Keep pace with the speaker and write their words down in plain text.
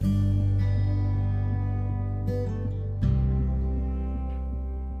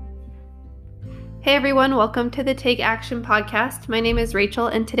Hey everyone, welcome to the Take Action podcast. My name is Rachel,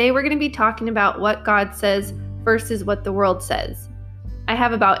 and today we're going to be talking about what God says versus what the world says. I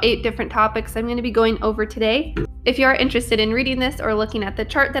have about 8 different topics I'm going to be going over today. If you are interested in reading this or looking at the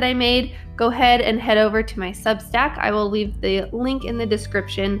chart that I made, go ahead and head over to my Substack. I will leave the link in the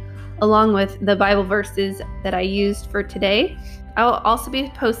description along with the Bible verses that I used for today. I will also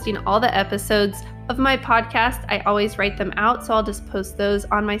be posting all the episodes of my podcast. I always write them out, so I'll just post those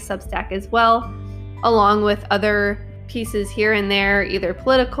on my Substack as well, along with other pieces here and there, either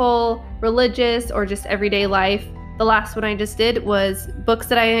political, religious, or just everyday life. The last one I just did was books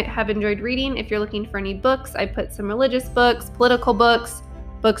that I have enjoyed reading. If you're looking for any books, I put some religious books, political books,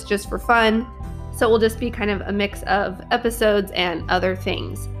 books just for fun. So it will just be kind of a mix of episodes and other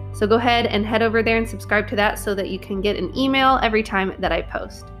things. So go ahead and head over there and subscribe to that so that you can get an email every time that I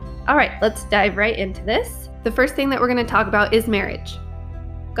post. All right, let's dive right into this. The first thing that we're going to talk about is marriage.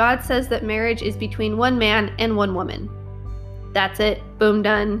 God says that marriage is between one man and one woman. That's it. Boom,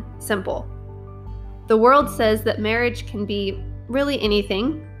 done. Simple. The world says that marriage can be really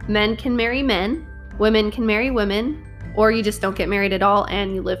anything. Men can marry men, women can marry women, or you just don't get married at all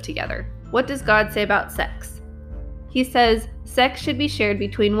and you live together. What does God say about sex? He says sex should be shared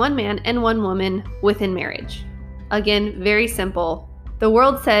between one man and one woman within marriage. Again, very simple. The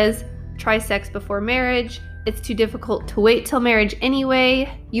world says try sex before marriage. It's too difficult to wait till marriage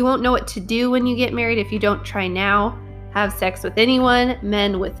anyway. You won't know what to do when you get married if you don't try now. Have sex with anyone,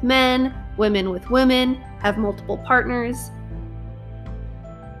 men with men, women with women, have multiple partners.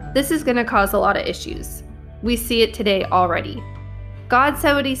 This is going to cause a lot of issues. We see it today already. God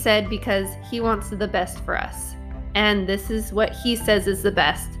said what he said because he wants the best for us. And this is what he says is the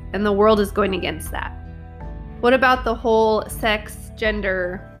best, and the world is going against that. What about the whole sex,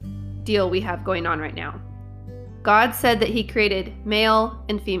 gender deal we have going on right now? God said that he created male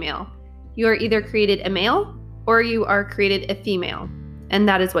and female. You are either created a male or you are created a female, and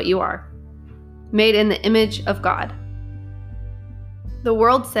that is what you are, made in the image of God. The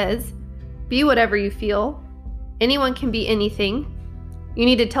world says, be whatever you feel. Anyone can be anything. You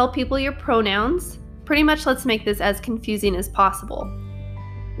need to tell people your pronouns. Pretty much let's make this as confusing as possible.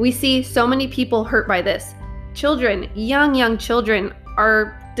 We see so many people hurt by this. Children, young children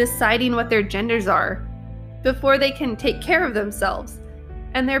are deciding what their genders are before they can take care of themselves.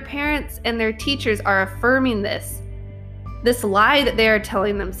 And their parents and their teachers are affirming this lie that they are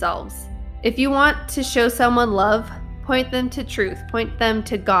telling themselves. If you want to show someone love, point them to truth, point them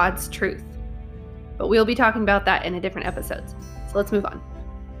to God's truth. But we'll be talking about that in a different episode. So let's move on.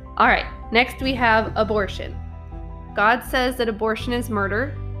 All right, next we have abortion. God says that abortion is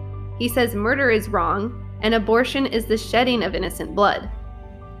murder. He says murder is wrong, and abortion is the shedding of innocent blood.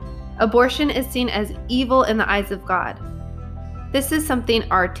 Abortion is seen as evil in the eyes of God. This is something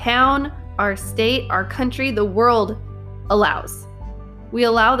our town, our state, our country, the world allows. We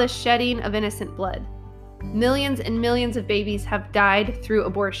allow the shedding of innocent blood. Millions and millions of babies have died through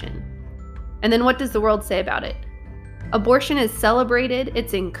abortion. And then what does the world say about it? Abortion is celebrated,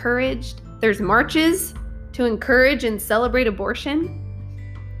 it's encouraged. There's marches to encourage and celebrate abortion.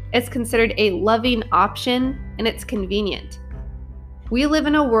 It's considered a loving option, and it's convenient. We live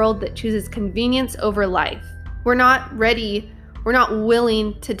in a world that chooses convenience over life. We're not ready, we're not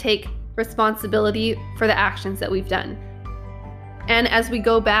willing to take responsibility for the actions that we've done. And as we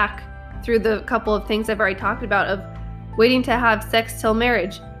go back through the couple of things I've already talked about of waiting to have sex till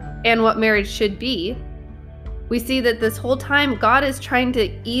marriage and what marriage should be, we see that this whole time God is trying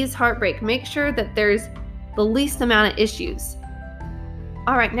to ease heartbreak, make sure that there's the least amount of issues.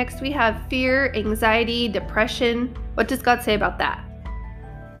 All right, next we have fear, anxiety, depression. What does God say about that?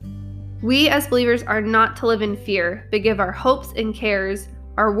 We as believers are not to live in fear, but give our hopes and cares,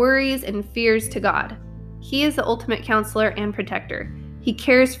 our worries and fears to God. He is the ultimate counselor and protector. He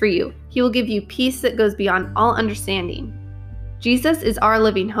cares for you. He will give you peace that goes beyond all understanding. Jesus is our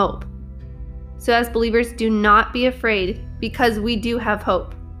living hope. So as believers, do not be afraid because we do have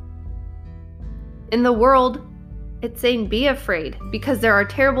hope. In the world, it's saying be afraid because there are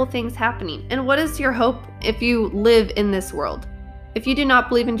terrible things happening. And what is your hope if you live in this world? If you do not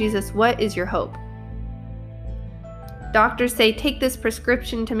believe in Jesus, what is your hope? Doctors say take this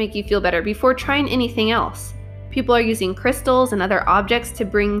prescription to make you feel better before trying anything else. People are using crystals and other objects to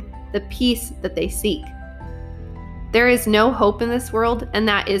bring the peace that they seek. There is no hope in this world, and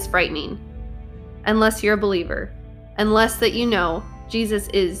that is frightening. Unless you're a believer, unless that you know Jesus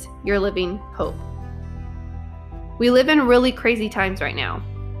is your living hope. We live in really crazy times right now.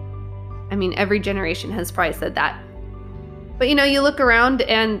 I mean, every generation has probably said that. But you look around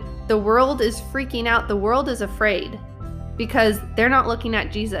and The world is freaking out. The world is afraid because they're not looking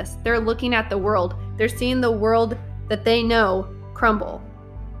at Jesus. They're looking at the world. They're seeing the world that they know crumble.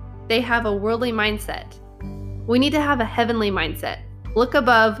 They have a worldly mindset. We need to have a heavenly mindset. Look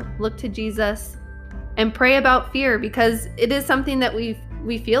above, look to Jesus, and pray about fear, because it is something that we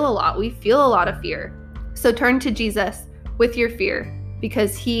feel a lot. We feel a lot of fear. So turn to Jesus with your fear,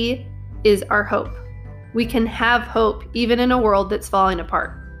 because he is our hope. We can have hope even in a world that's falling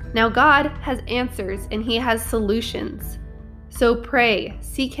apart. Now, God has answers and he has solutions. So pray,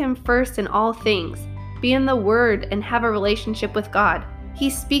 seek him first in all things. Be in the Word and have a relationship with God. He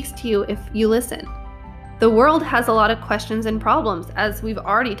speaks to you if you listen. The world has a lot of questions and problems, as we've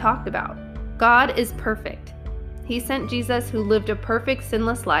already talked about. God is perfect. He sent Jesus, who lived a perfect,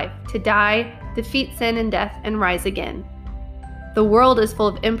 sinless life, to die, defeat sin and death, and rise again. The world is full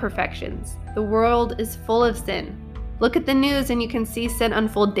of imperfections. The world is full of sin. Look at the news and you can see sin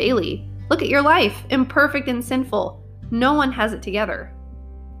unfold daily. Look at your life, imperfect and sinful. No one has it together.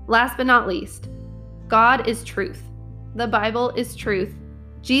 Last but not least, God is truth. The Bible is truth.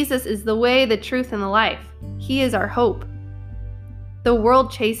 Jesus is the way, the truth, and the life. He is our hope. The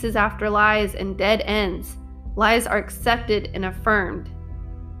world chases after lies and dead ends. Lies are accepted and affirmed.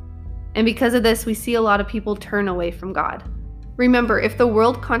 And because of this, we see a lot of people turn away from God. Remember, if the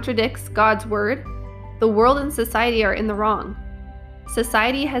world contradicts God's word, the world and society are in the wrong.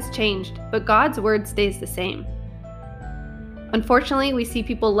 Society has changed, but God's word stays the same. Unfortunately, we see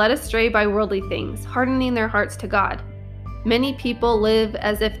people led astray by worldly things, hardening their hearts to God. Many people live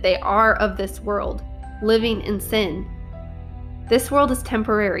as if they are of this world, living in sin. This world is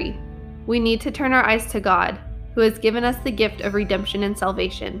temporary. We need to turn our eyes to God, who has given us the gift of redemption and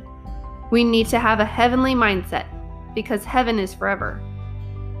salvation. We need to have a heavenly mindset, because heaven is forever.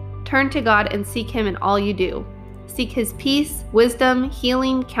 Turn to God and seek him in all you do. Seek his peace, wisdom,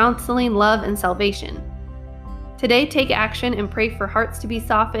 healing, counseling, love, and salvation. Today, take action and pray for hearts to be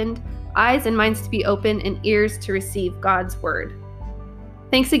softened, eyes and minds to be open, and ears to receive God's word.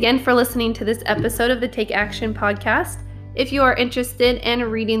 Thanks again for listening to this episode of the Take Action podcast. If you are interested in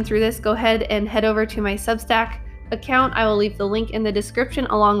reading through this, go ahead and head over to my Substack account. I will leave the link in the description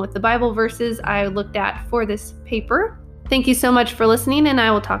along with the Bible verses I looked at for this paper. Thank you so much for listening, and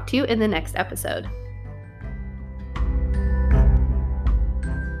I will talk to you in the next episode.